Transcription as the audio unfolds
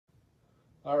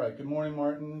All right, good morning,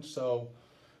 Martin. So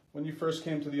when you first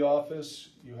came to the office,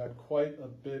 you had quite a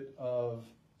bit of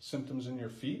symptoms in your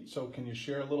feet. So can you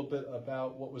share a little bit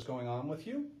about what was going on with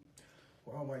you?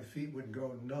 Well, my feet would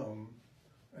go numb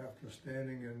after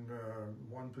standing in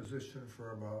one position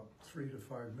for about 3 to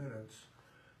 5 minutes.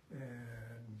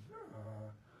 And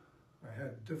I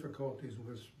had difficulties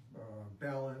with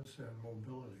balance and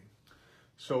mobility.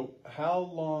 So how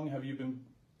long have you been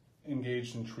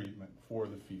engaged in treatment for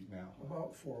the feet now?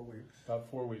 About 4 weeks.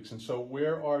 About 4 weeks. And so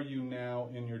where are you now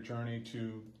in your journey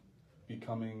to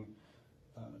becoming,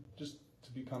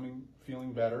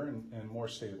 feeling better and more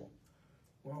stable?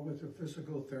 Well, with the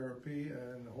physical therapy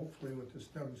and hopefully with the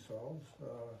stem cells,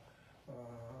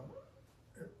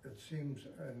 it seems,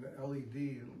 and the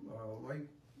LED light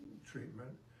treatment,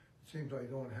 it seems I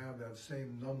don't have that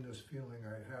same numbness feeling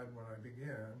I had when I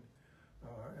began,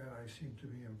 and I seem to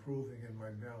be improving in my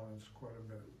balance quite a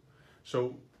bit.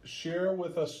 So share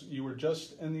with us, you were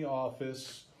just in the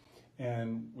office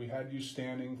and we had you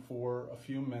standing for a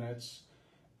few minutes,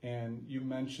 and you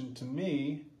mentioned to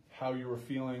me how you were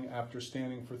feeling after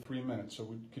standing for 3 minutes.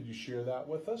 So could you share that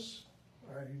with us?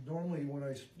 Normally when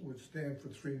I would stand for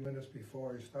 3 minutes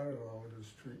before I started all of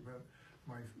this treatment,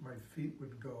 my feet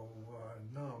would go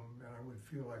numb and I would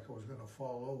feel like I was going to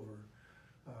fall over.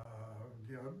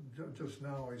 Just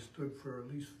now I stood for at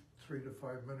least 3 to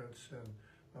 5 minutes and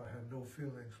had no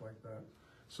feelings like that.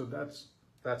 So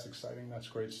that's exciting. That's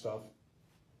great stuff.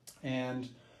 And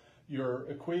you're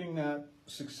equating that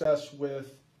success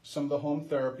with some of the home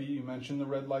therapy. You mentioned the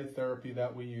red light therapy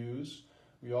that we use.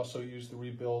 We also use the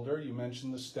rebuilder. You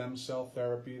mentioned the stem cell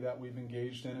therapy that we've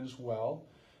engaged in as well.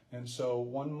 And so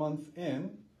 1 month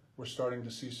in, we're starting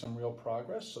to see some real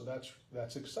progress. So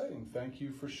that's exciting. Thank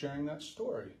you for sharing that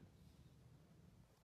story.